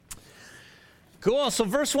Cool. So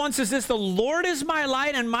verse 1 says this, the Lord is my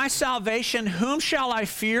light and my salvation. Whom shall I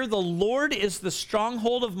fear? The Lord is the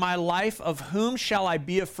stronghold of my life. Of whom shall I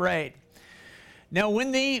be afraid? Now,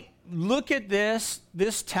 when they look at this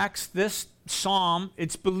text, this psalm,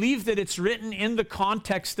 it's believed that it's written in the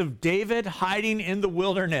context of David hiding in the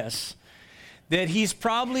wilderness. That he's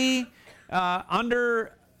probably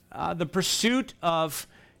under the pursuit of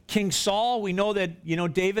King Saul. We know that,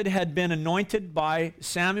 David had been anointed by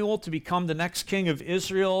Samuel to become the next king of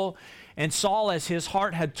Israel. And Saul, as his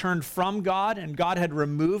heart had turned from God, and God had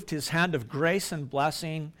removed his hand of grace and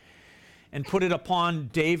blessing and put it upon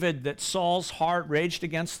David, that Saul's heart raged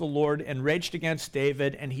against the Lord and raged against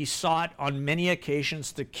David, and he sought on many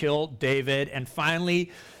occasions to kill David. And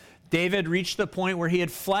finally, David reached the point where he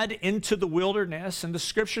had fled into the wilderness, and the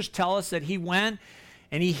scriptures tell us that he went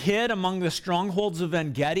and he hid among the strongholds of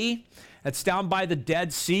En-Gedi. That's down by the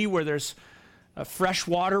Dead Sea, where there's fresh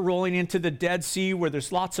water rolling into the Dead Sea, where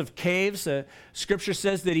there's lots of caves. Scripture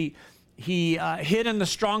says that he hid in the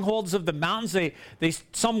strongholds of the mountains.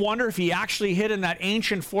 Some wonder if he actually hid in that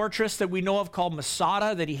ancient fortress that we know of called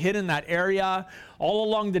Masada, that he hid in that area all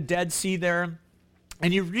along the Dead Sea there.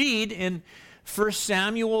 And you read in 1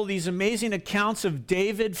 Samuel these amazing accounts of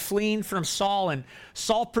David fleeing from Saul, and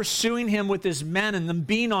Saul pursuing him with his men, and them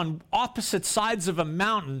being on opposite sides of a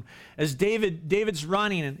mountain as David's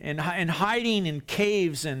running and hiding in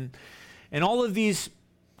caves and all of these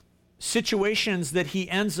situations that he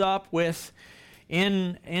ends up with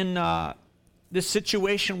in this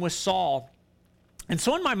situation with Saul. And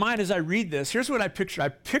so in my mind as I read this, here's what I picture. I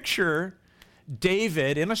picture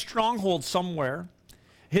David in a stronghold somewhere,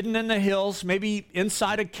 hidden in the hills, maybe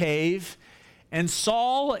inside a cave, and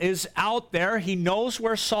Saul is out there. He knows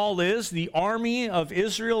where Saul is. The army of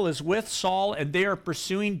Israel is with Saul, and they are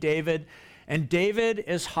pursuing David. And David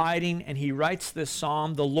is hiding, and he writes this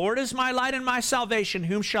psalm, the Lord is my light and my salvation.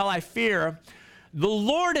 Whom shall I fear? The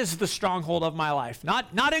Lord is the stronghold of my life.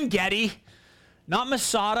 Not En-Gedi, not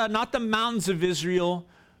Masada, not the mountains of Israel.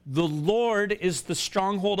 The Lord is the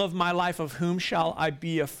stronghold of my life. Of whom shall I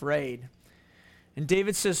be afraid? And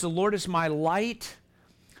David says, the Lord is my light.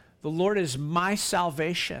 The Lord is my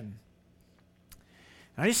salvation.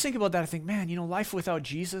 And I just think about that. I think, man, life without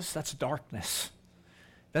Jesus, that's darkness.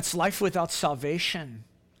 That's life without salvation.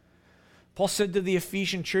 Paul said to the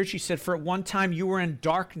Ephesian church, he said, for at one time you were in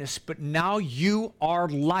darkness, but now you are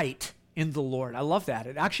light in the Lord. I love that.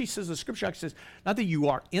 It actually says, the scripture actually says, not that you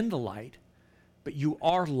are in the light, but you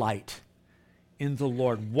are light in the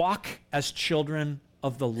Lord. Walk as children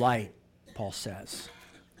of the light, Paul says.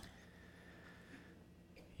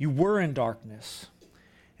 You were in darkness.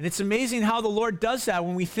 And it's amazing how the Lord does that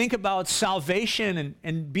when we think about salvation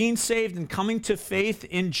and being saved and coming to faith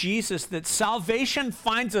in Jesus, that salvation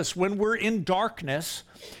finds us when we're in darkness,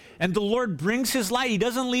 and the Lord brings his light. He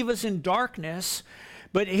doesn't leave us in darkness,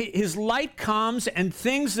 but his light comes, and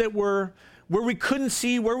things that were where we couldn't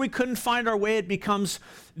see, where we couldn't find our way, it becomes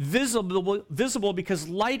visible because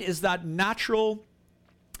light is that natural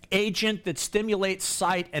agent that stimulates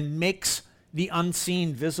sight and makes the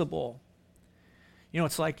unseen visible.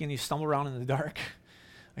 It's like when you stumble around in the dark.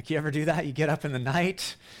 Like, you ever do that? You get up in the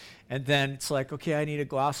night, and then it's like, okay, I need a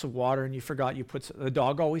glass of water, and you forgot the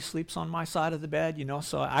dog always sleeps on my side of the bed,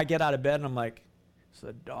 so I get out of bed, and I'm like, is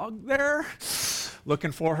the dog there?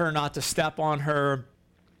 Looking for her, not to step on her.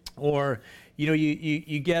 Or,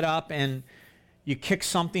 you get up, and you kick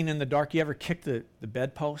something in the dark. You ever kick the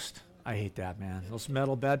bedpost? I hate that, man. Those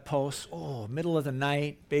metal bedposts, middle of the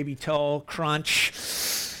night, baby toe, crunch.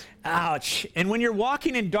 Ouch. And when you're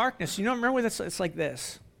walking in darkness, remember when it's like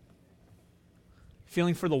this.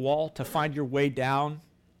 Feeling for the wall to find your way down.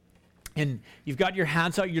 And you've got your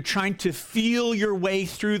hands out. You're trying to feel your way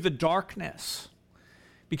through the darkness.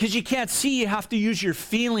 Because you can't see, you have to use your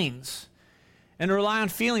feelings and rely on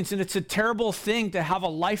feelings. And it's a terrible thing to have a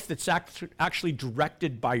life that's actually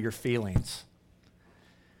directed by your feelings.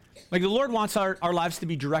 Like, the Lord wants our lives to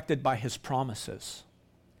be directed by his promises.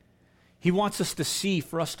 He wants us to see,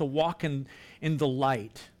 for us to walk in the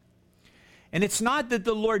light. And it's not that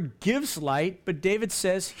the Lord gives light, but David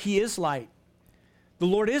says he is light. The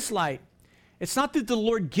Lord is light. It's not that the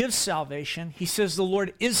Lord gives salvation. He says the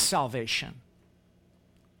Lord is salvation.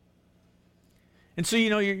 And so,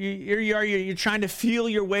 you're trying to feel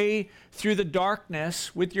your way through the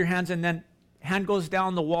darkness with your hands, and then hand goes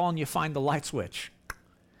down the wall and you find the light switch.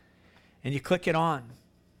 And you click it on.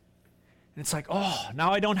 And it's like,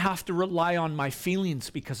 now I don't have to rely on my feelings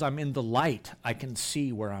because I'm in the light. I can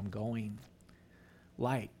see where I'm going.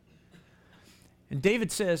 Light. And David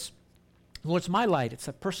says, well, it's my light. It's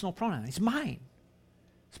a personal pronoun. It's mine.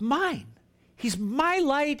 It's mine. He's my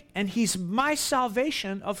light and he's my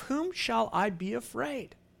salvation. Of whom shall I be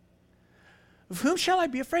afraid? Of whom shall I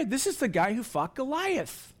be afraid? This is the guy who fought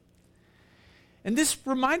Goliath. And this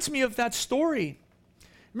reminds me of that story.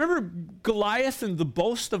 Remember Goliath and the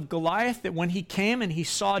boast of Goliath, that when he came and he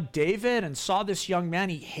saw David and saw this young man,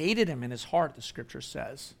 he hated him in his heart, the scripture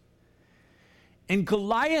says. And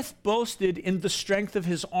Goliath boasted in the strength of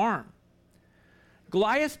his arm.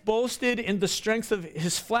 Goliath boasted in the strength of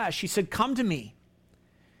his flesh. He said, come to me,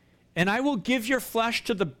 and I will give your flesh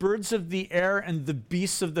to the birds of the air and the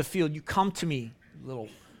beasts of the field. You come to me, little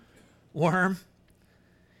worm.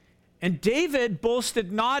 And David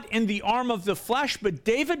boasted not in the arm of the flesh, but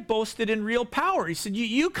David boasted in real power. He said,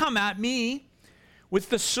 you come at me with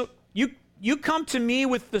the you come to me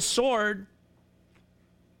with the sword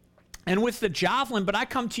and with the javelin, but I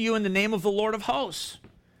come to you in the name of the Lord of hosts,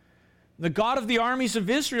 the God of the armies of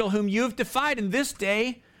Israel, whom you have defied. And this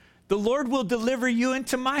day the Lord will deliver you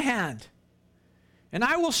into my hand, and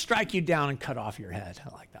I will strike you down and cut off your head.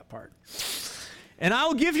 I like that part. And I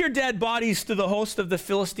will give your dead bodies to the host of the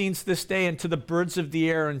Philistines this day, and to the birds of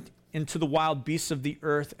the air, and to the wild beasts of the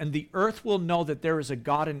earth. And the earth will know that there is a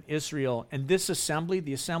God in Israel. And this assembly,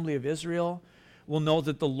 the assembly of Israel, will know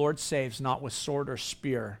that the Lord saves, not with sword or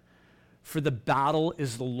spear. For the battle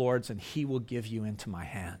is the Lord's, and he will give you into my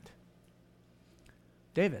hand.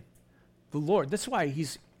 David, the Lord. That's why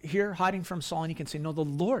he's here hiding from Saul, and he can say, no, the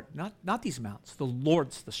Lord, not these mountains. The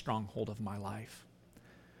Lord's the stronghold of my life.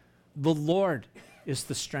 The Lord is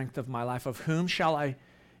the strength of my life. Of whom shall I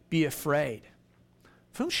be afraid?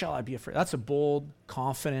 Of whom shall I be afraid? That's a bold,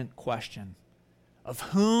 confident question. Of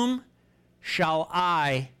whom shall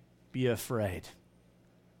I be afraid?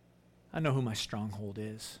 I know who my stronghold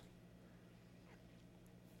is.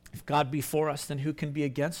 If God be for us, then who can be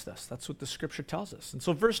against us? That's what the scripture tells us. And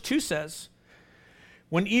so verse 2 says,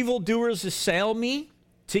 when evildoers assail me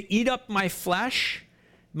to eat up my flesh,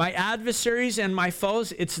 my adversaries and my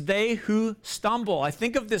foes, it's they who stumble. I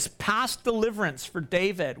think of this past deliverance for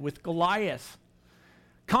David with Goliath.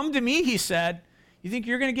 Come to me, he said. You think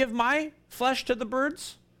you're going to give my flesh to the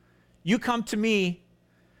birds? You come to me.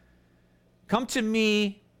 Come to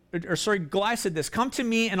me. Goliath said this, come to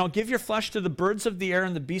me and I'll give your flesh to the birds of the air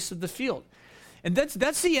and the beasts of the field. And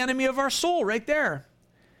that's the enemy of our soul right there.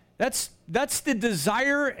 That's the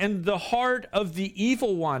desire and the heart of the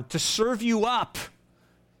evil one, to serve you up,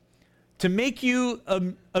 to make you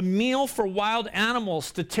a meal for wild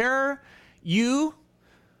animals, to tear you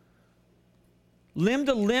limb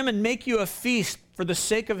to limb and make you a feast for the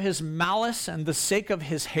sake of his malice and the sake of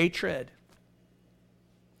his hatred.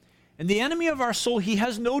 And the enemy of our soul, he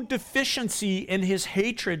has no deficiency in his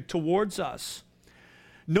hatred towards us,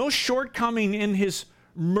 no shortcoming in his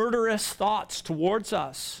murderous thoughts towards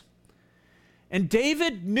us. And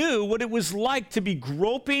David knew what it was like to be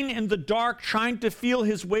groping in the dark, trying to feel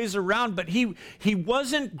his ways around, but he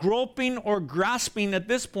wasn't groping or grasping at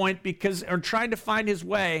this point or trying to find his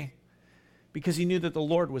way, because he knew that the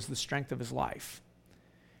Lord was the strength of his life.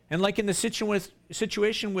 And like in the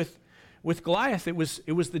situation with Goliath, it was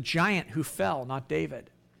the giant who fell, not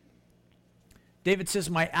David. David says,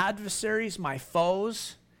 my adversaries, my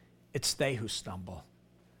foes, it's they who stumble.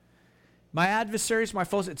 My adversaries, my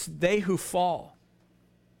foes, it's they who fall.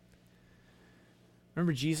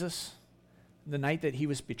 Remember Jesus, the night that he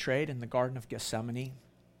was betrayed in the Garden of Gethsemane?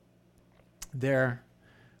 There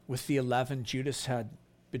with the 11, Judas had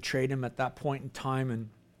betrayed him at that point in time, and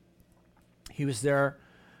he was there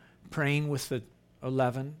praying with the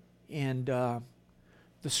 11, and the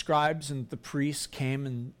scribes and the priests came,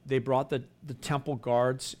 and they brought the temple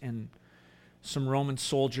guards and some Roman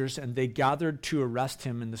soldiers, and they gathered to arrest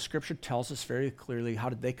him. And the scripture tells us very clearly, how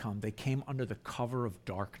did they come? They came under the cover of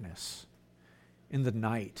darkness in the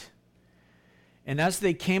night. And as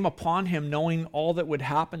they came upon him, knowing all that would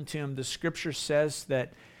happen to him, the scripture says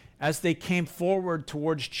that as they came forward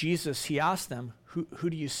towards Jesus, he asked them,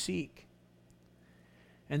 who do you seek?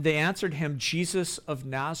 And they answered him, Jesus of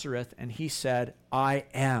Nazareth. And he said, I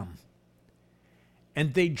am.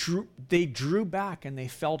 And they drew back and they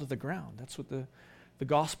fell to the ground. That's what the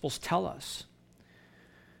Gospels tell us.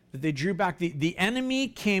 That they drew back. The enemy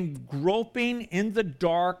came groping in the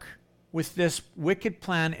dark with this wicked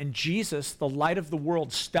plan, and Jesus, the light of the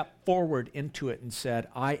world, stepped forward into it and said,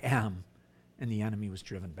 I am. And the enemy was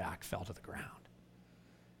driven back, fell to the ground.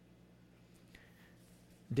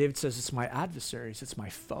 David says, it's my adversaries, it's my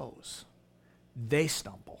foes. They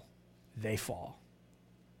stumble, they fall.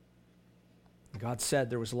 God said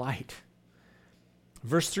there was light.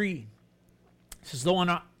 Verse 3 says, though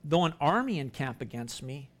an army encamp against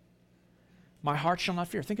me, my heart shall not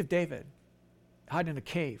fear. Think of David hiding in a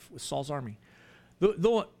cave with Saul's army.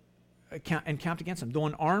 Though encamped against him. Though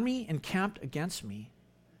an army encamped against me,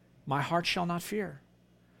 my heart shall not fear.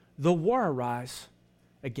 Though war arise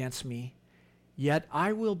against me, yet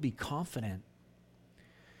I will be confident.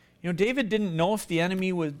 You know, David didn't know if the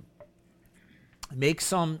enemy would make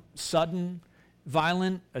some sudden,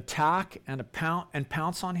 violent attack and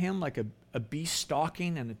pounce on him like a beast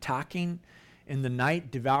stalking and attacking in the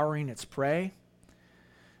night, devouring its prey.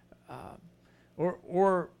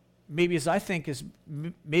 Or maybe, as I think, is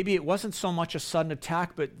maybe it wasn't so much a sudden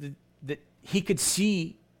attack, but that he could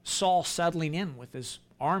see Saul settling in with his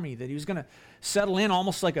army, that he was going to settle in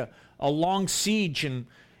almost like a long siege and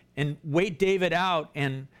wait David out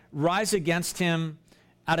and rise against him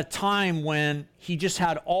at a time when he just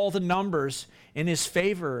had all the numbers in his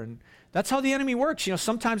favor. And that's how the enemy works. You know,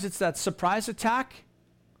 sometimes it's that surprise attack,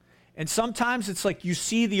 and sometimes it's like you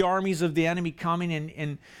see the armies of the enemy coming,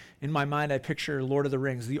 and in my mind I picture Lord of the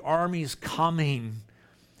Rings, the armies coming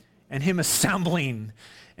and him assembling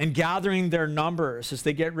and gathering their numbers as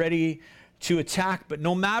they get ready to attack. But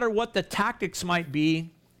no matter what the tactics might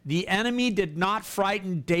be, the enemy did not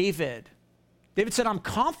frighten David. David said, I'm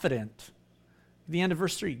confident. At the end of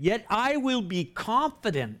verse 3, yet I will be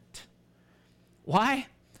confident. Why?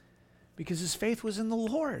 Because his faith was in the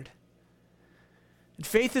Lord. And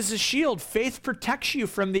faith is a shield. Faith protects you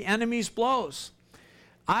from the enemy's blows.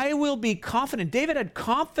 I will be confident. David had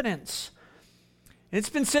confidence. And it's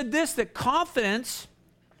been said this, that confidence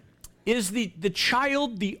is the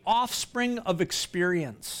child, the offspring of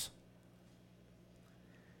experience.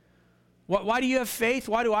 Why do you have faith?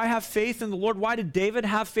 Why do I have faith in the Lord? Why did David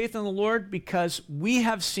have faith in the Lord? Because we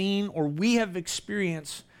have seen, or we have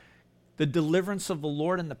experienced, the deliverance of the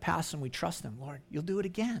Lord in the past, and we trust him. Lord, you'll do it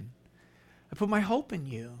again. I put my hope in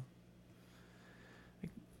you.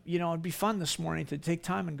 You know, it'd be fun this morning to take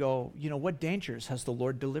time and go, you know, what dangers has the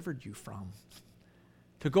Lord delivered you from?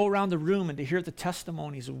 To go around the room and to hear the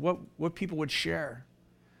testimonies of what people would share.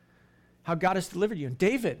 How God has delivered you. And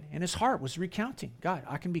David, in his heart, was recounting, God,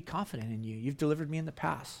 I can be confident in you. You've delivered me in the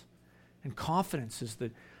past. And confidence is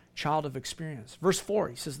the child of experience. Verse 4,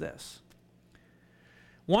 he says this,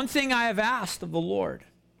 one thing I have asked of the Lord,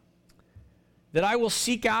 that I will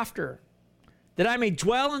seek after, that I may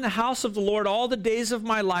dwell in the house of the Lord all the days of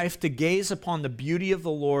my life, to gaze upon the beauty of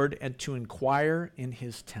the Lord and to inquire in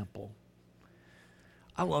his temple.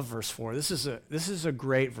 I love verse 4. This is a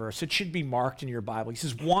great verse. It should be marked in your Bible. He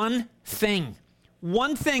says, one thing,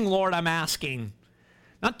 Lord, I'm asking.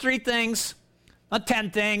 Not 3 things, not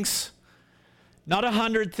 10 things, not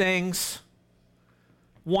 100 things.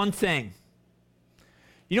 One thing.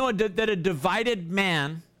 You know that a divided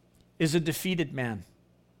man is a defeated man.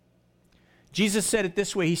 Jesus said it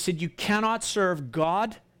this way. He said, you cannot serve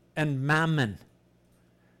God and mammon,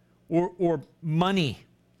 or money.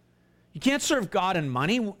 You can't serve God and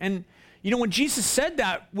money. And, you know, when Jesus said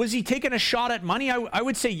that, was he taking a shot at money? I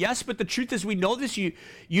would say yes, but the truth is we know this. You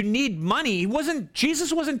need money.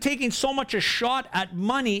 Jesus wasn't taking so much a shot at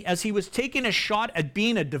money as he was taking a shot at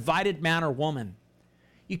being a divided man or woman.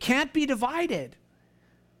 You can't be divided.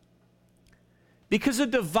 Because a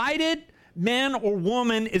divided man or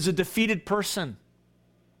woman is a defeated person.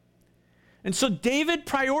 And so David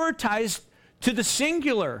prioritized to the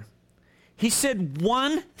singular. He said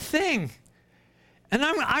one thing. And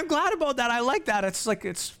I'm glad about that. I like that.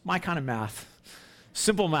 It's my kind of math.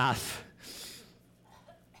 Simple math.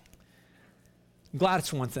 I'm glad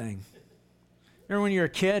it's one thing. Remember when you're a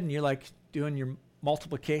kid and you're like doing your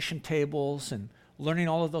multiplication tables and learning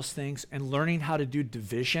all of those things and learning how to do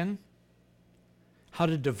division, how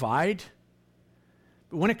to divide?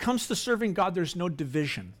 But when it comes to serving God, there's no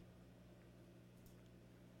division.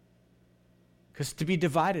 Because to be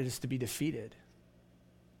divided is to be defeated.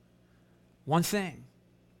 One thing,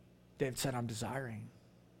 David said, I'm desiring.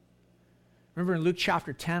 Remember in Luke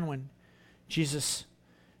chapter 10 when Jesus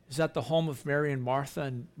is at the home of Mary and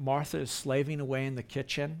Martha is slaving away in the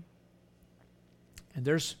kitchen. And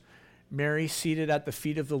there's Mary seated at the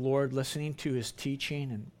feet of the Lord listening to his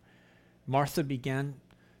teaching, and Martha began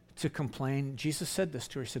to complain. Jesus said this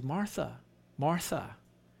to her. He said, Martha, Martha,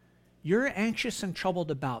 you're anxious and troubled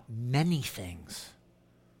about many things.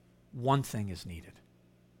 One thing is needed.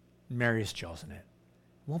 Mary has chosen it. It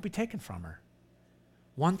won't be taken from her.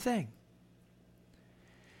 One thing.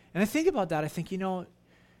 And I think about that. I think,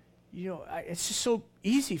 it's just so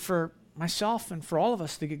easy for myself and for all of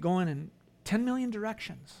us to get going in 10 million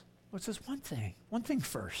directions. Well, it says one thing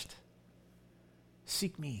first.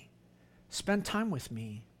 Seek me. Spend time with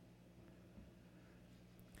me.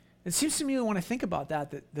 It seems to me when I think about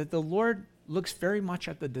that the Lord looks very much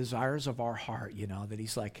at the desires of our heart, that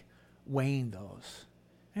he's like weighing those.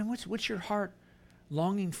 And what's your heart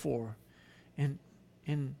longing for and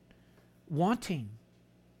wanting.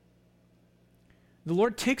 The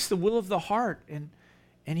Lord takes the will of the heart and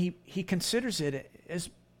he considers it as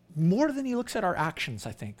more than he looks at our actions,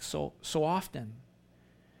 I think, so often.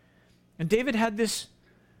 And David had this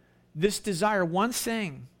desire, one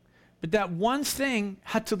thing, but that one thing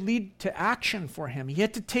had to lead to action for him. He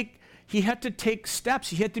had to take steps.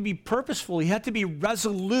 He had to be purposeful. He had to be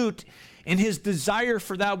resolute in his desire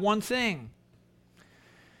for that one thing.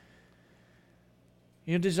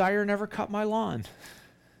 You know, desire never cut my lawn.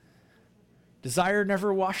 Desire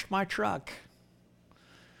never washed my truck.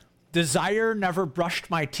 Desire never brushed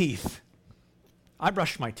my teeth. I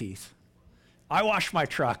brushed my teeth. I wash my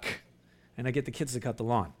truck. And I get the kids to cut the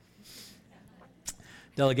lawn.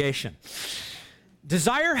 Delegation.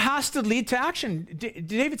 Desire has to lead to action.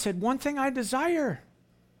 David said, one thing I desire.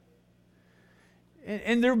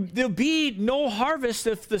 And there'll be no harvest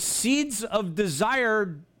if the seeds of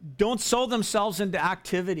desire don't sow themselves into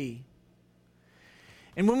activity.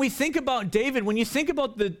 And when we think about David, when you think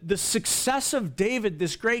about the success of David,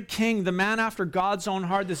 this great king, the man after God's own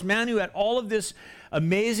heart, this man who had all of this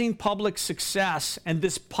amazing public success and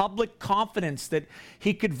this public confidence that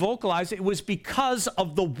he could vocalize, it was because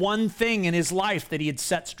of the one thing in his life that he had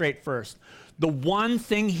set straight first. The one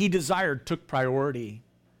thing he desired took priority.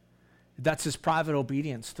 That's his private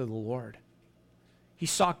obedience to the Lord. He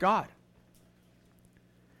sought God.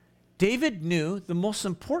 David knew the most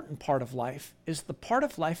important part of life is the part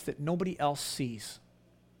of life that nobody else sees.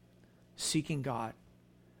 Seeking God.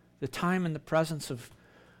 The time in the presence of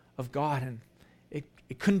God. And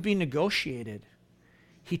it couldn't be negotiated.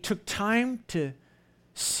 He took time to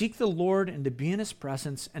seek the Lord and to be in his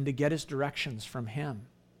presence and to get his directions from him.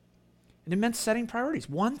 And it meant setting priorities.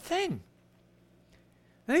 One thing.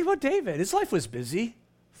 And think about David. His life was busy.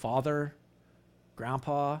 Father,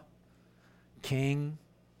 grandpa, king,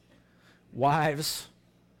 wives,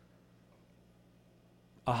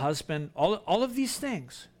 a husband, all of these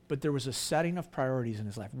things. But there was a setting of priorities in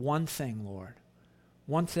his life. One thing, Lord.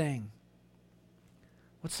 One thing.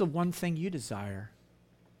 What's the one thing you desire?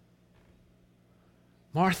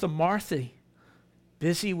 Martha, Martha,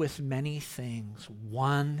 busy with many things.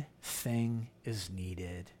 One thing is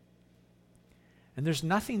needed. And there's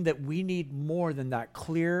nothing that we need more than that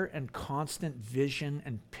clear and constant vision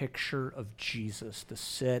and picture of Jesus to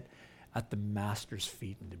sit at the Master's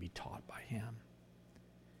feet and to be taught by him.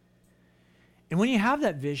 And when you have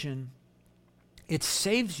that vision, it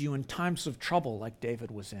saves you in times of trouble like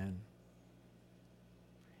David was in.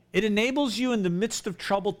 It enables you in the midst of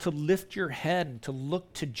trouble to lift your head and to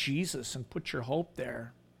look to Jesus and put your hope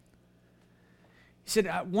there. He said,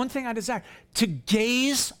 one thing I desire, to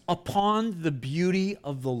gaze upon the beauty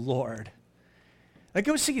of the Lord. Like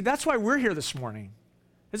I was thinking, that's why we're here this morning.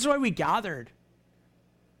 That's why we gathered.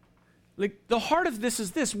 Like the heart of this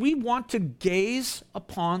is this. We want to gaze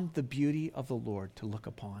upon the beauty of the Lord, to look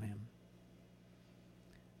upon him.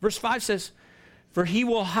 Verse 5 says, for he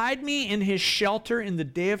will hide me in his shelter in the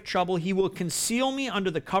day of trouble. He will conceal me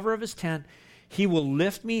under the cover of his tent. He will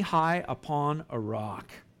lift me high upon a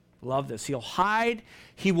rock. Love this. He'll hide.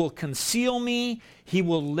 He will conceal me. He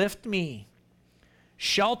will lift me.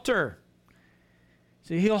 Shelter.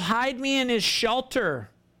 So he'll hide me in his shelter.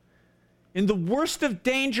 In the worst of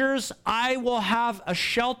dangers, I will have a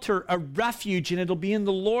shelter, a refuge, and it'll be in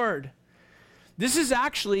the Lord. This is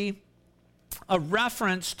actually a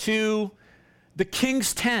reference to the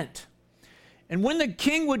king's tent. And when the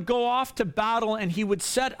king would go off to battle and he would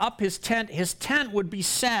set up his tent would be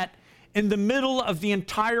set in the middle of the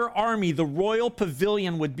entire army. The royal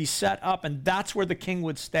pavilion would be set up, and that's where the king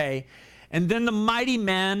would stay. And then the mighty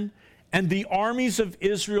men and the armies of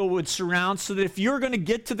Israel would surround, so that if you're going to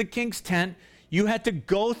get to the king's tent, you had to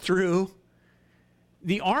go through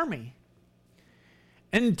the army.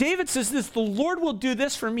 And David says this, the Lord will do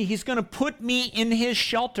this for me. He's going to put me in his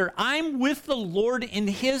shelter. I'm with the Lord in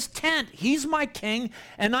his tent. He's my king,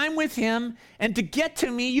 and I'm with him. And to get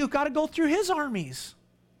to me, you've got to go through his armies.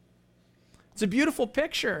 It's a beautiful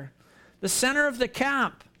picture. The center of the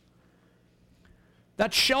camp,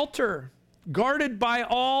 that shelter, guarded by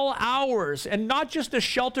all hours, and not just a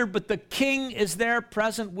shelter, but the king is there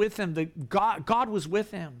present with him. God was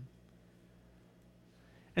with him.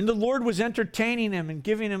 And the Lord was entertaining him and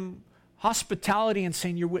giving him hospitality and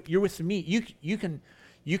saying, you're with me.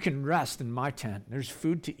 You can rest in my tent. There's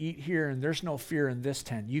food to eat here, and there's no fear in this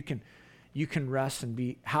tent. You can rest and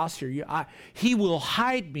be house here. He will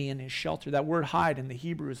hide me in his shelter. That word hide in the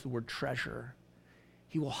Hebrew is the word treasure.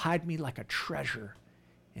 He will hide me like a treasure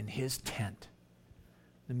in his tent,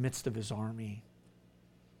 in the midst of his army.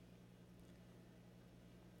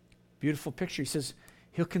 Beautiful picture. He says,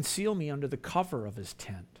 he'll conceal me under the cover of his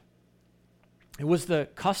tent. It was the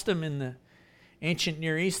custom in the ancient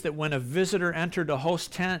Near East that when a visitor entered a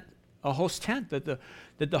host tent, that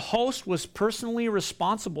the host was personally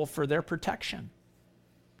responsible for their protection.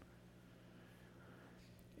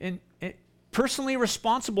 And personally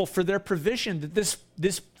responsible for their provision, that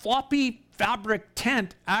this floppy fabric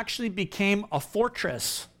tent actually became a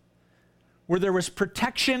fortress where there was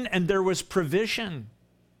protection and there was provision.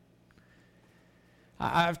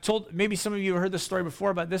 I've told, maybe some of you have heard this story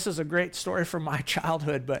before, but this is a great story from my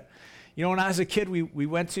childhood. But, you know, when I was a kid, we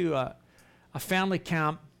went to a family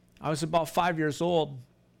camp. I was about 5 years old,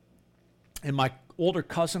 and my older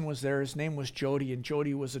cousin was there. His name was Jody, and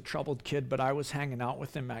Jody was a troubled kid, but I was hanging out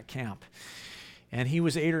with him at camp. And he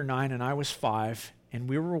was 8 or 9, and I was 5, and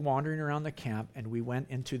we were wandering around the camp, and we went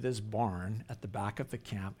into this barn at the back of the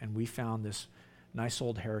camp, and we found this nice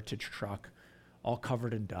old heritage truck all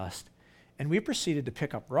covered in dust. And we proceeded to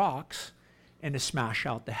pick up rocks and to smash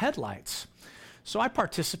out the headlights. So I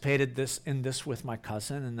participated in this with my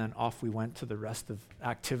cousin, and then off we went to the rest of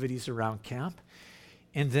activities around camp.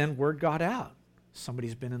 And then word got out.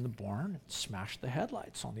 Somebody's been in the barn and smashed the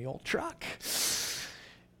headlights on the old truck.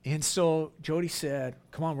 And so Jody said,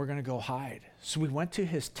 come on, we're going to go hide. So we went to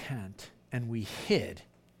his tent, and we hid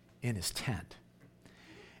in his tent.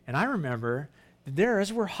 And I remember there,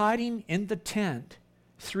 as we're hiding in the tent,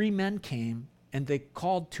 3 men came, and they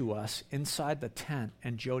called to us inside the tent,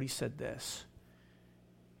 and Jody said this.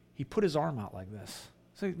 He put his arm out like this.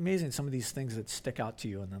 It's amazing, some of these things that stick out to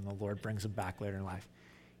you, and then the Lord brings them back later in life.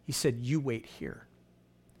 He said, you wait here.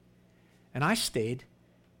 And I stayed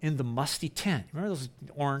in the musty tent. Remember those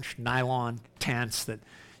orange nylon tents that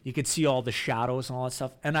you could see all the shadows and all that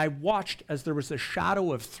stuff? And I watched as there was a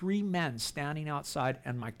shadow of 3 men standing outside,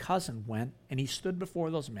 and my cousin went, and he stood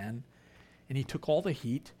before those men, and he took all the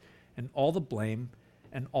heat and all the blame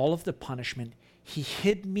and all of the punishment. He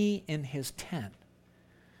hid me in his tent.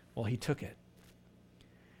 Well, he took it.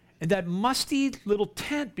 And that musty little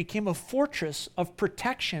tent became a fortress of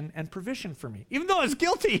protection and provision for me, even though I was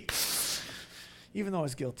guilty. Even though I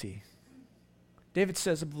was guilty. David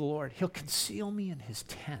says of the Lord, he'll conceal me in his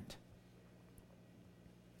tent.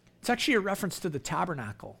 It's actually a reference to the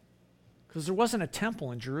tabernacle, because there wasn't a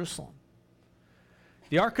temple in Jerusalem.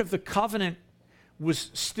 The Ark of the Covenant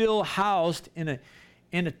was still housed in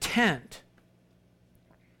a tent.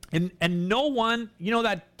 And no one, you know,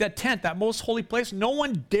 that tent, that most holy place, no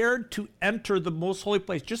one dared to enter the most holy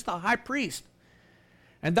place, just the high priest.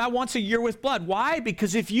 And that once a year with blood. Why?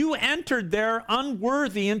 Because if you entered there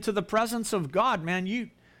unworthy into the presence of God,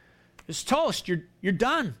 man, it's toast. You're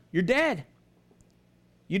done. You're dead.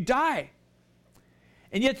 You die.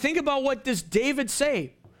 And yet think about what does David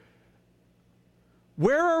say?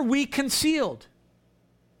 Where are we concealed?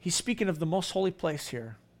 He's speaking of the most holy place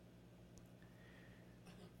here.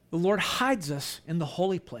 The Lord hides us in the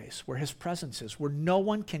holy place where his presence is, where no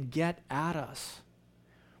one can get at us.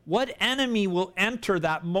 What enemy will enter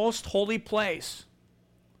that most holy place?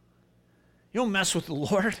 You don't mess with the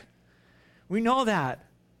Lord. We know that.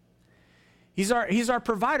 He's our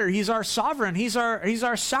provider. He's our sovereign. He's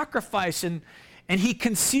our sacrifice. And he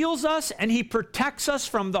conceals us and he protects us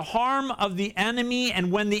from the harm of the enemy.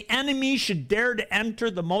 And when the enemy should dare to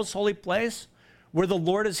enter the most holy place where the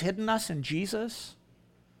Lord has hidden us in Jesus,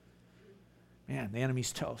 man, the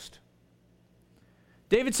enemy's toast.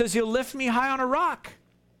 David says he'll lift me high on a rock.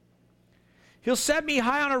 He'll set me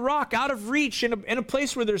high on a rock, out of reach, in a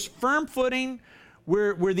place where there's firm footing,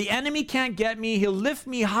 where the enemy can't get me. He'll lift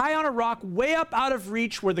me high on a rock, way up out of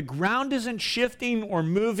reach, where the ground isn't shifting or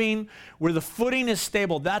moving, where the footing is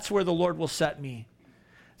stable. That's where the Lord will set me.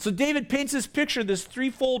 So David paints this picture, this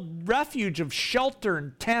threefold refuge of shelter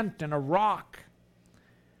and tent and a rock.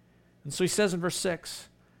 And so he says in verse 6,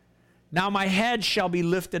 now my head shall be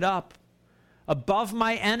lifted up above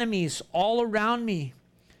my enemies all around me.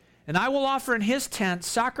 And I will offer in his tent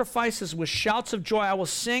sacrifices with shouts of joy. I will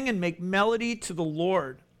sing and make melody to the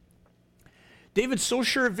Lord. David's so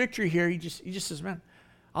sure of victory here, he just says, man,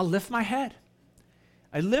 I'll lift my head.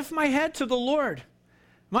 I lift my head to the Lord.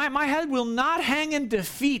 My head will not hang in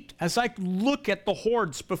defeat as I look at the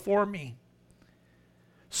hordes before me.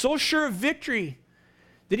 So sure of victory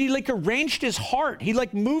that he arranged his heart. He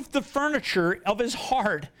moved the furniture of his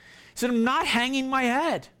heart. He said, I'm not hanging my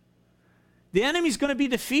head. The enemy's going to be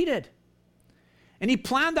defeated. And he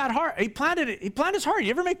planned that heart. He planned his heart.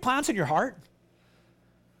 You ever make plans in your heart?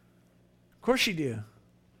 Of course you do.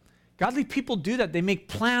 Godly people do that. They make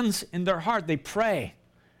plans in their heart. They pray.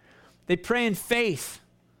 They pray in faith.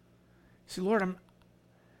 Say, Lord,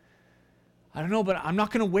 I don't know, but I'm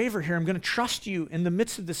not going to waver here. I'm going to trust you in the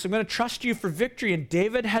midst of this. I'm going to trust you for victory. And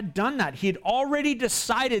David had done that. He had already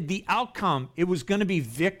decided the outcome. It was going to be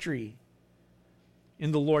victory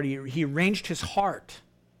in the Lord. He arranged his heart.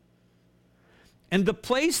 And the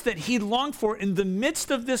place that he longed for in the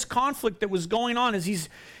midst of this conflict that was going on, as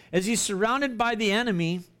he's surrounded by the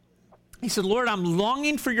enemy, he said, Lord, I'm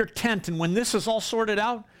longing for your tent. And when this is all sorted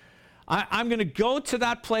out, I'm going to go to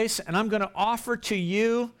that place and I'm going to offer to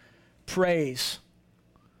you praise.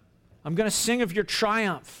 I'm going to sing of your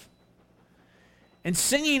triumph. And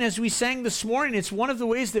singing, as we sang this morning, it's one of the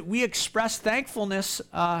ways that we express thankfulness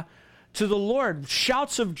to the Lord.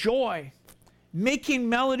 Shouts of joy, making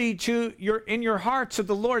melody in your heart to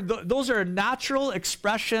the Lord. Those are a natural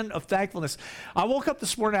expression of thankfulness. I woke up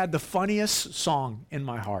this morning, I had the funniest song in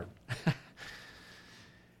my heart.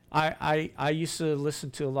 I used to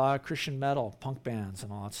listen to a lot of Christian metal, punk bands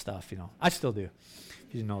and all that stuff, I still do, if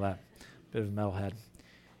you didn't know that. Bit of a metalhead.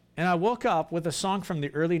 And I woke up with a song from the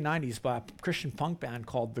early 90s by a Christian punk band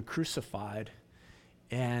called The Crucified.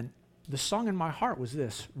 And the song in my heart was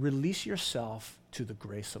this: release yourself to the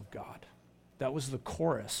grace of God. That was the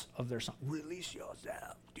chorus of their song. Release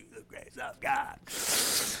yourself to the grace of God.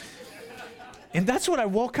 And that's what I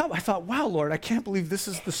woke up. I thought, wow, Lord, I can't believe this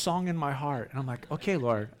is the song in my heart. And I'm like, okay,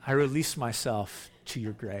 Lord, I release myself to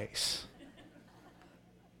your grace.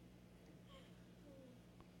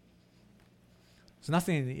 There's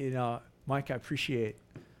nothing, Mike, I appreciate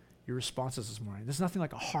your responses this morning. There's nothing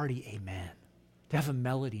like a hearty amen, to have a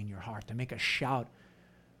melody in your heart, to make a shout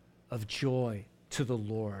of joy to the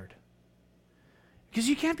Lord. Because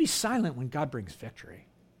you can't be silent when God brings victory.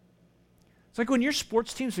 It's like when your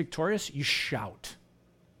sports team's victorious, you shout.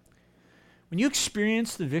 When you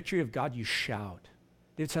experience the victory of God, you shout.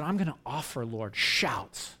 David said, I'm going to offer, Lord,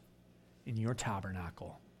 shouts in your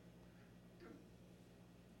tabernacle.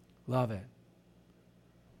 Love it.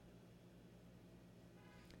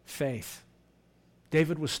 Faith.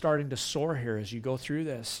 David was starting to soar here as you go through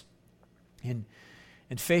this. And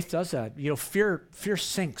faith does that. Fear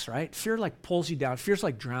sinks, right? Fear like pulls you down. Fear's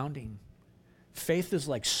like drowning. Faith is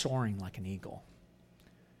like soaring like an eagle.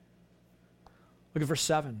 Look at verse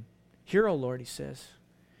 7. Hear, O Lord, he says.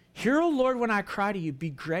 Hear, O Lord, when I cry to you. Be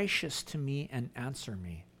gracious to me and answer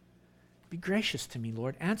me. Be gracious to me,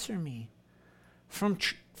 Lord. Answer me. From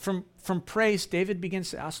praise, David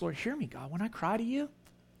begins to ask, Lord, hear me, God. When I cry to you,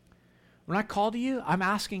 when I call to you, I'm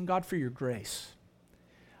asking, God, for your grace.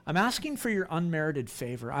 I'm asking for your unmerited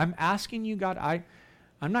favor. I'm asking you, God,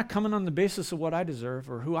 I'm not coming on the basis of what I deserve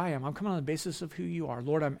or who I am. I'm coming on the basis of who you are.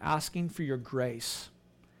 Lord, I'm asking for your grace.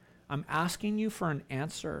 I'm asking you for an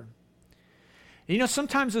answer. And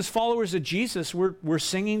sometimes as followers of Jesus, we're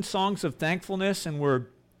singing songs of thankfulness and we're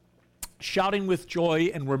shouting with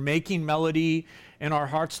joy and we're making melody in our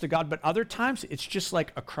hearts to God. But other times it's just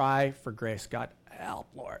like a cry for grace. God, help,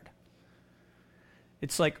 Lord.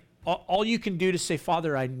 It's like all you can do to say,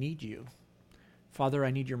 Father, I need you. Father, I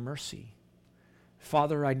need your mercy.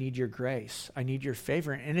 Father, I need your grace. I need your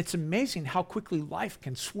favor. And it's amazing how quickly life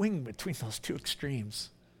can swing between those two extremes.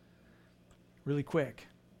 Really quick.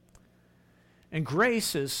 And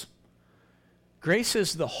grace is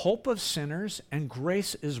the hope of sinners, and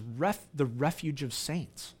grace is the refuge of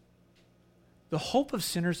saints. The hope of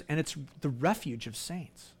sinners, and it's the refuge of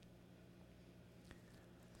saints.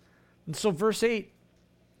 And so verse 8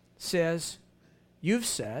 says, you've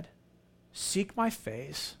said, seek my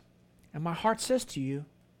face, and my heart says to you,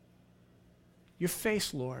 your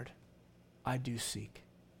face, Lord, I do seek.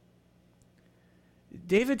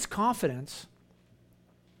 David's confidence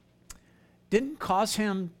didn't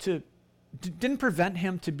prevent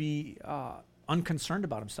him to be unconcerned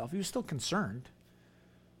about himself. He was still concerned.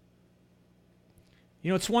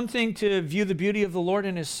 It's one thing to view the beauty of the Lord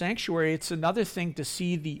in his sanctuary. It's another thing to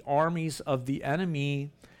see the armies of the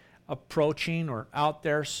enemy approaching or out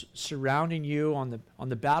there surrounding you on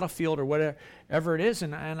the battlefield or whatever it is.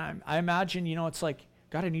 And I imagine, it's like,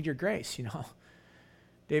 God, I need your grace,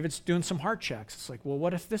 David's doing some heart checks. It's like, well,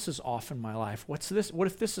 what if this is off in my life? What's this? What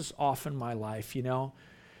if this is off in my life,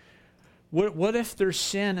 What if there's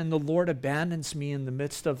sin and the Lord abandons me in the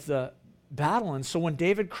midst of the battle? And so when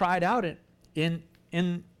David cried out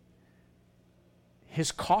in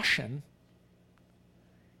his caution,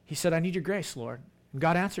 he said, I need your grace, Lord. And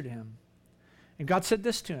God answered him. And God said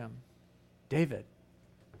this to him, David,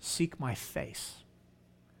 seek my face.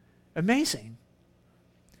 Amazing.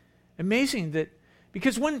 Amazing that,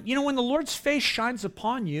 because when the Lord's face shines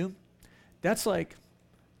upon you, that's like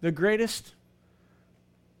the greatest.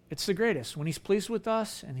 It's the greatest. When he's pleased with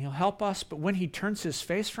us and he'll help us, but when he turns his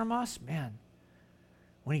face from us, man,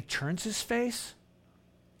 when he turns his face,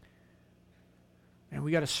 And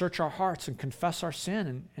we got to search our hearts and confess our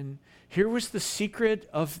sin. And here was the secret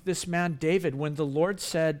of this man, David. When the Lord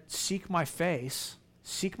said, seek my face,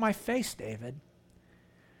 David.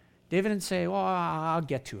 David didn't say, well, I'll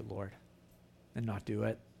get to it, Lord, and not do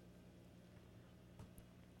it.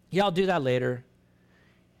 Yeah, I'll do that later.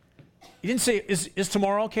 He didn't say, is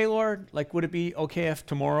tomorrow okay, Lord? Like, would it be okay if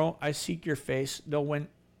tomorrow I seek your face? No,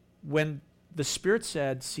 when the Spirit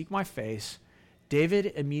said, seek my face,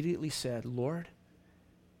 David immediately said, Lord,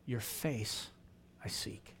 your face I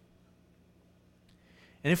seek.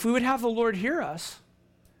 And if we would have the Lord hear us,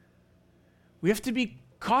 we have to be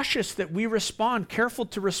cautious that we respond, careful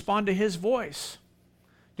to respond to his voice.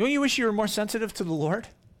 Don't you wish you were more sensitive to the Lord?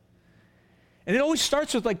 And it always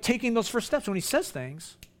starts with like taking those first steps. When he says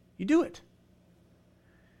things, you do it.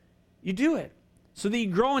 You do it. So that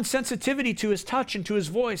you grow in sensitivity to his touch and to his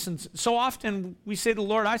voice. And so often we say to the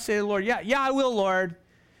Lord, I say to the Lord, yeah, I will, Lord.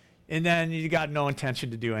 And then you got no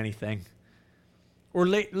intention to do anything. Or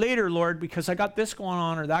later, Lord, because I got this going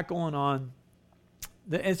on or that going on,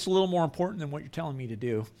 it's a little more important than what you're telling me to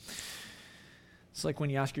do. It's like when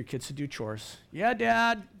you ask your kids to do chores. Yeah,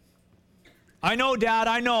 Dad. I know, Dad,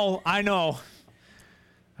 I know. I don't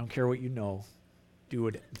care what you know. Do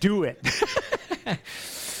it.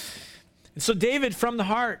 And so David, from the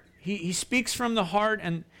heart, he speaks from the heart,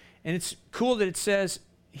 and it's cool that it says,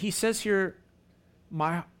 he says here,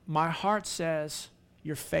 my heart says,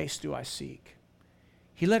 your face do I seek.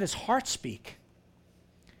 He let his heart speak.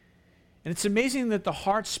 And it's amazing that the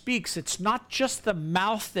heart speaks. It's not just the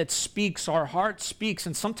mouth that speaks, our heart speaks.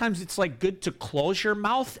 And sometimes it's like good to close your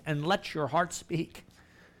mouth and let your heart speak.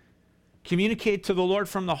 Communicate to the Lord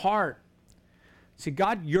from the heart. Say,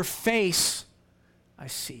 God, your face I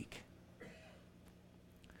seek.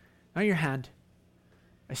 Not your hand.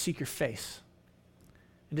 I seek your face.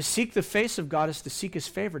 And to seek the face of God is to seek his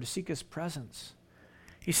favor, to seek his presence.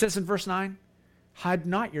 He says in verse 9, hide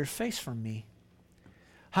not your face from me.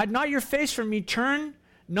 Hide not your face from me. Turn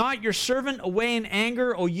not your servant away in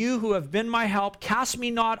anger, O you who have been my help. Cast me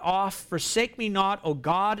not off. Forsake me not, O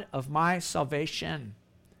God of my salvation.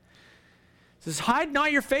 It says, hide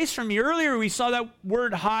not your face from me. Earlier we saw that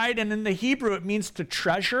word hide, and in the Hebrew it means to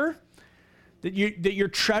treasure, that you're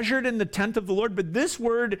treasured in the tent of the Lord. But this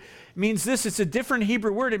word means this. It's a different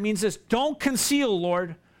Hebrew word. It means this. Don't conceal,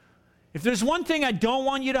 Lord. If there's one thing I don't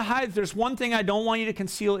want you to hide, if there's one thing I don't want you to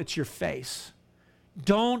conceal, it's your face.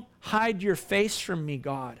 Don't hide your face from me,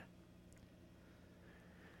 God.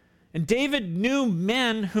 And David knew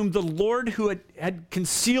men whom the Lord who had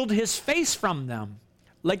concealed his face from them,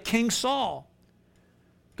 like King Saul.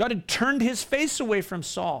 God had turned his face away from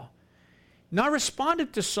Saul, not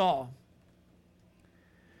responded to Saul.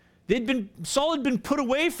 Saul had been put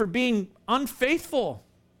away for being unfaithful.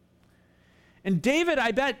 And David,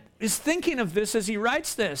 I bet, is thinking of this as he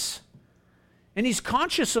writes this. And he's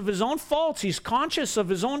conscious of his own faults. He's conscious of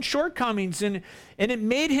his own shortcomings. And it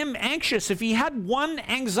made him anxious. If he had one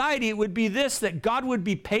anxiety, it would be this, that God would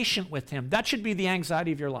be patient with him. That should be the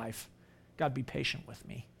anxiety of your life. God, be patient with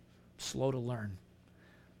me. I'm slow to learn.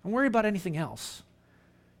 Don't worry about anything else.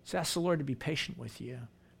 Just ask the Lord to be patient with you,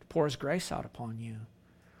 to pour his grace out upon you,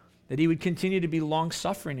 that he would continue to be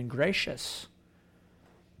long-suffering and gracious.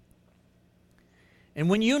 And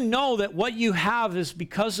when you know that what you have is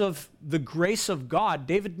because of the grace of God,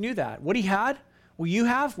 David knew that. What he had, what you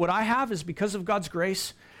have, what I have is because of God's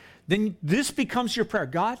grace, then this becomes your prayer.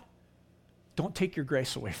 God, don't take your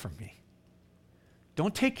grace away from me.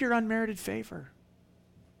 Don't take your unmerited favor.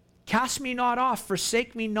 Cast me not off,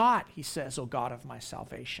 forsake me not, he says, O God of my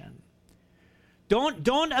salvation.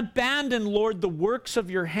 Don't abandon, Lord, the works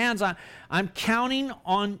of your hands. I'm counting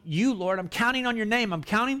on you, Lord. I'm counting on your name. I'm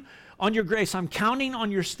counting on your grace. I'm counting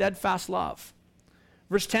on your steadfast love.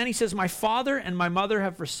 Verse 10, he says, my father and my mother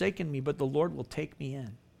have forsaken me, but the Lord will take me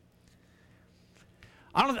in.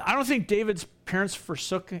 I don't think David's parents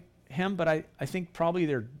forsook him, but I think probably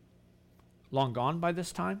they're long gone by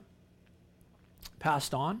this time,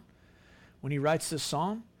 passed on when he writes this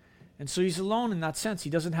psalm. And so he's alone in that sense. He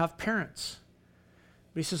doesn't have parents.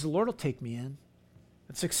 But he says, the Lord will take me in.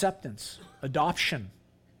 It's acceptance, adoption,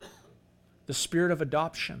 the spirit of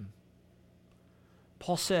adoption.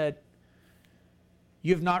 Paul said,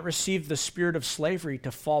 you have not received the spirit of slavery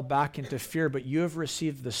to fall back into fear, but you have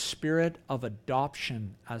received the spirit of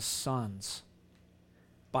adoption as sons.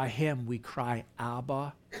 By him we cry,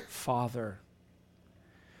 Abba, Father.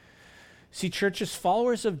 See, church, as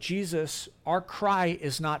followers of Jesus, our cry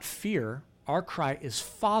is not fear. Our cry is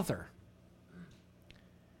Father.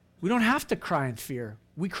 We don't have to cry in fear.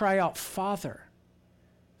 We cry out, Father.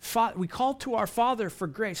 We call to our Father for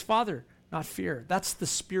grace. Father, not fear. That's the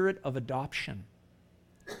spirit of adoption.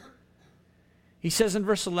 He says in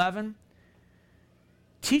verse 11,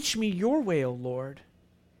 teach me your way, O Lord,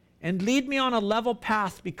 and lead me on a level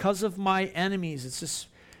path because of my enemies. It's this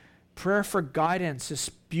prayer for guidance, this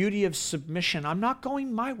beauty of submission. I'm not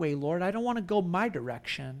going my way, Lord. I don't want to go my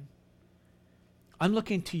direction. I'm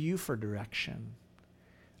looking to you for direction.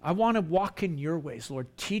 I want to walk in your ways, Lord.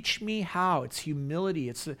 Teach me how. It's humility.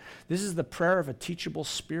 This is the prayer of a teachable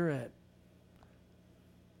spirit.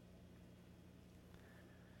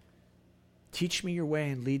 Teach me your way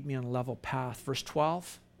and lead me on a level path. Verse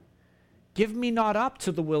 12, give me not up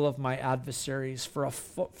to the will of my adversaries, for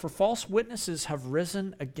false witnesses have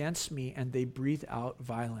risen against me, and they breathe out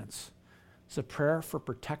violence. It's a prayer for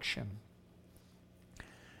protection.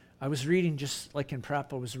 I was reading, just like in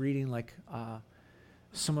prep, I was reading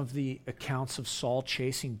some of the accounts of Saul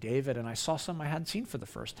chasing David, and I saw something I hadn't seen for the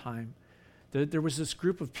first time. There was this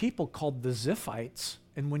group of people called the Ziphites,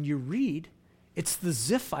 and when you read, it's the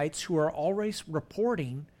Ziphites who are always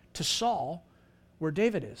reporting to Saul where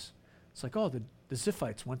David is. It's like, oh, the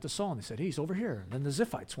Ziphites went to Saul, and they said, hey, he's over here. And then the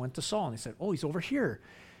Ziphites went to Saul, and they said, oh, he's over here.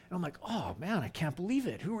 And I'm like, oh, man, I can't believe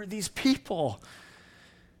it. Who are these people?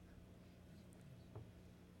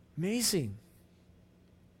 Amazing.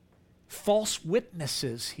 False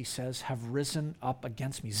witnesses, he says, have risen up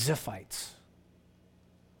against me. Ziphites.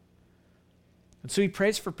 And so he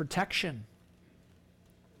prays for protection.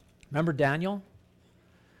 Remember Daniel?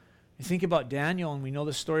 You think about Daniel, and we know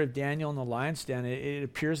the story of Daniel in the lion's den. It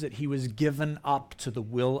appears that he was given up to the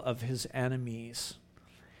will of his enemies.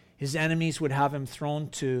 His enemies would have him thrown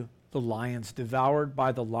to the lions, devoured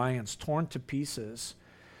by the lions, torn to pieces.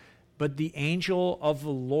 But the angel of the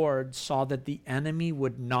Lord saw that the enemy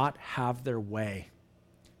would not have their way.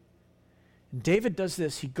 And David does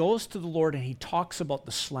this. He goes to the Lord and he talks about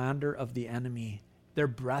the slander of the enemy. Their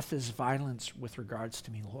breath is violence with regards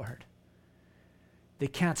to me, Lord. They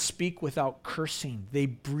can't speak without cursing. They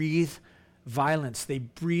breathe violence. They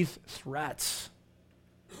breathe threats.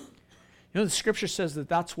 You know, the scripture says that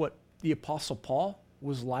that's what the Apostle Paul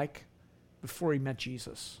was like before he met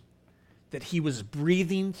Jesus. That he was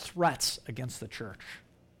breathing threats against the church.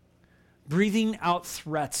 Breathing out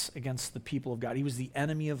threats against the people of God. He was the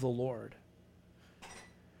enemy of the Lord.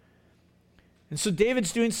 And so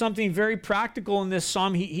David's doing something very practical in this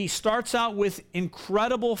psalm. He starts out with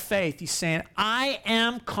incredible faith. He's saying, I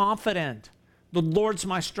am confident the Lord's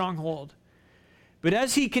my stronghold. But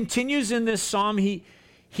as he continues in this psalm, he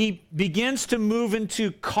begins to move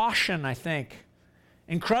into caution, I think.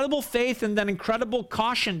 Incredible faith and then incredible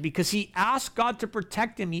caution, because he asked God to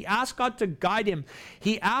protect him. He asked God to guide him.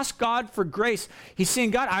 He asked God for grace. He's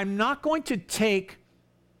saying, God, I'm not going to take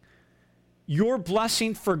your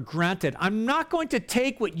blessing for granted. I'm not going to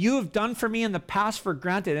take what you have done for me in the past for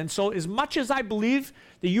granted. And so as much as I believe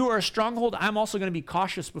that you are a stronghold, I'm also going to be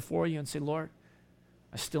cautious before you and say, Lord,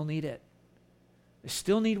 I still need it. I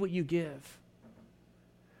still need what you give.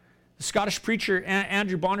 The Scottish preacher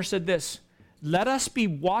Andrew Bonner said this, let us be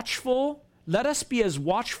watchful. Let us be as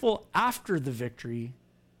watchful after the victory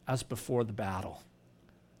as before the battle.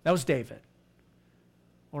 That was David.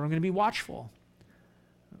 Or I'm going to be watchful.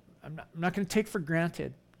 I'm not going to take for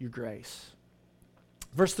granted your grace.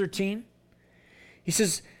 Verse 13, he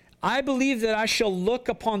says, I believe that I shall look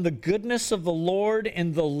upon the goodness of the Lord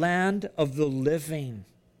in the land of the living.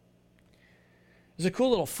 There's a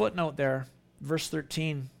cool little footnote there, verse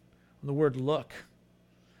 13, on the word look.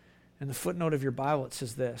 In the footnote of your Bible, it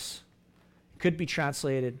says this. It could be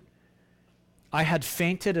translated, I had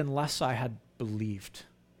fainted unless I had believed.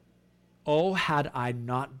 Oh, had I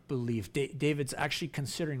not believed. David's actually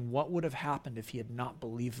considering what would have happened if he had not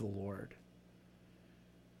believed the Lord.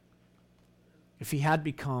 If he had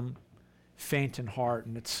become faint in heart.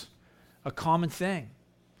 And it's a common thing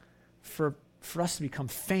for us to become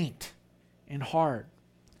faint in heart.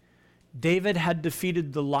 David had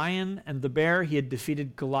defeated the lion and the bear. He had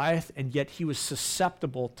defeated Goliath, and yet he was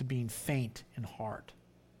susceptible to being faint in heart.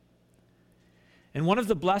 And one of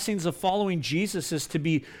the blessings of following Jesus is to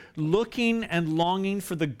be looking and longing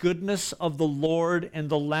for the goodness of the Lord in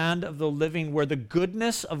the land of the living, where the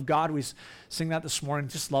goodness of God, we sing that this morning,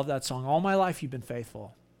 just love that song. All my life you've been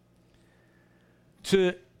faithful.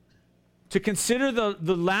 To consider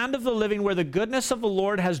the land of the living, where the goodness of the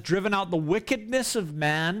Lord has driven out the wickedness of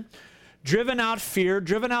man, driven out fear,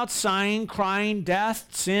 driven out sighing, crying, death,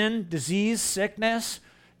 sin, disease, sickness,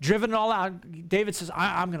 driven it all out. David says,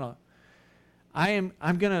 I'm going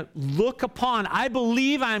to look upon, I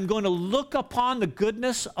believe I'm going to look upon the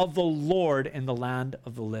goodness of the Lord in the land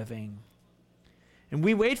of the living. And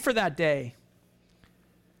we wait for that day.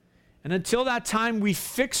 And until that time, we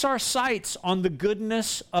fix our sights on the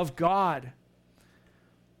goodness of God.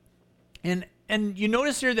 And And you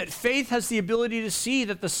notice here that faith has the ability to see,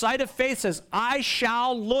 that the sight of faith says, I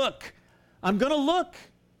shall look. I'm going to look.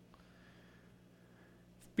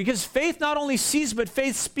 Because faith not only sees, but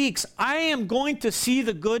faith speaks. I am going to see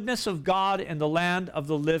the goodness of God in the land of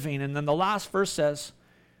the living. And then the last verse says,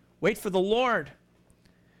 wait for the Lord.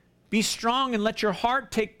 Be strong and let your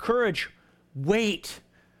heart take courage. Wait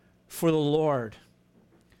for the Lord.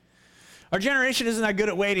 Our generation isn't that good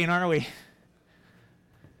at waiting, are we?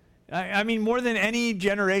 I mean, more than any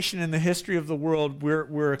generation in the history of the world,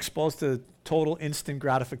 we're exposed to total instant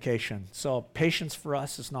gratification. So patience for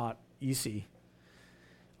us is not easy.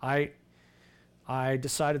 I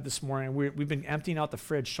decided this morning, we've been emptying out the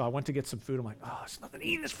fridge, so I went to get some food. I'm like, oh, there's nothing to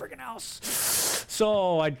eat in this freaking house.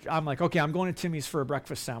 So I'm like, okay, I'm going to Timmy's for a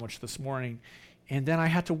breakfast sandwich this morning. And then I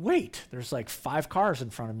had to wait. There's like 5 cars in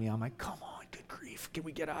front of me. I'm like, come on, good grief, can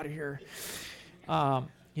we get out of here?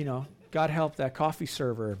 God help that coffee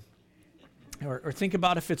server. Or think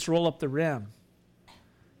about if it's roll up the rim.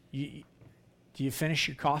 Do you finish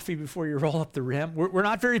your coffee before you roll up the rim? We're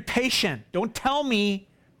not very patient. Don't tell me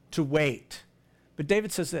to wait. But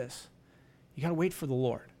David says this, you got to wait for the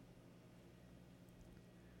Lord.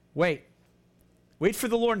 Wait. Wait for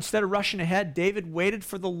the Lord instead of rushing ahead. David waited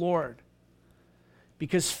for the Lord.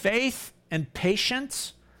 Because faith and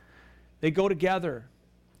patience, they go together.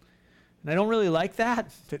 And I don't really like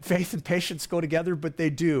that faith and patience go together, but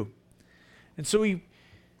they do. And so he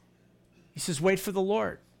says, wait for the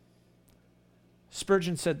Lord.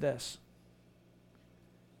 Spurgeon said this,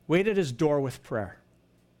 wait at his door with prayer.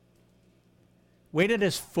 Wait at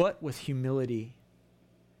his foot with humility.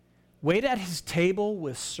 Wait at his table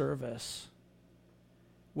with service.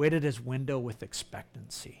 Wait at his window with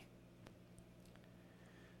expectancy.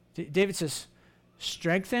 David says,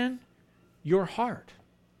 strengthen your heart.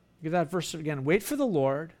 Look at that verse again. Wait for the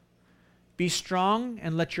Lord. Be strong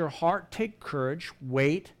and let your heart take courage.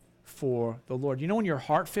 Wait for the Lord. You know when your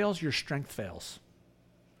heart fails, your strength fails.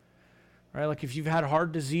 Right? Like if you've had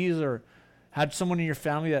heart disease or had someone in your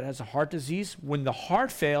family that has a heart disease, when the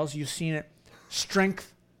heart fails, you've seen it,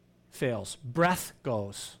 strength fails, breath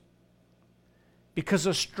goes. Because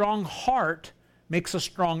a strong heart makes a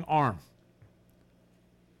strong arm.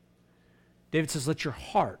 David says, let your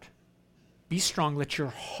heart be strong, let your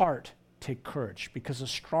heart take courage, because a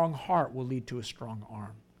strong heart will lead to a strong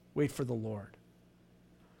arm. Wait for the Lord.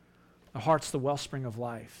 The heart's the wellspring of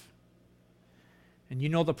life. And you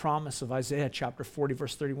know the promise of Isaiah chapter 40,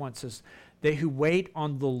 verse 31 says, they who wait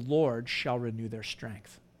on the Lord shall renew their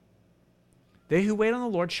strength. They who wait on the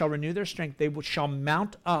Lord shall renew their strength. They shall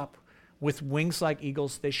mount up with wings like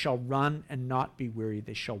eagles. They shall run and not be weary.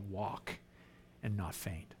 They shall walk and not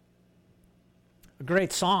faint. A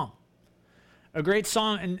great psalm. A great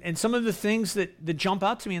song, and some of the things that jump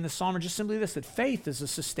out to me in the psalm are just simply this, that faith is a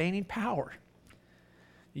sustaining power.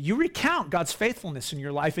 You recount God's faithfulness in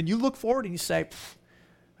your life, and you look forward and you say,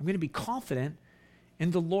 I'm going to be confident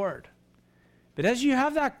in the Lord. But as you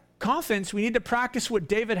have that confidence, we need to practice what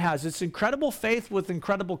David has. It's incredible faith with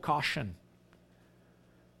incredible caution.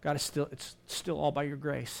 God, it's still all by your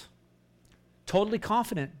grace. Totally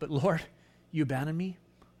confident, but Lord, you abandoned me.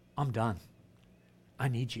 I'm done. I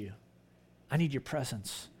need you. I need your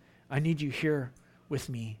presence. I need you here with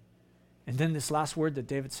me. And then this last word that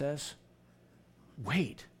David says,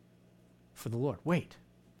 wait for the Lord. Wait.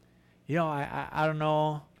 You know, I don't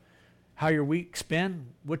know how your week's been,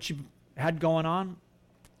 what you've had going on,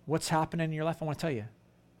 what's happening in your life. I want to tell you,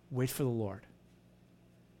 wait for the Lord.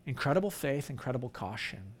 Incredible faith, incredible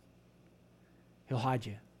caution. He'll hide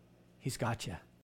you. He's got you.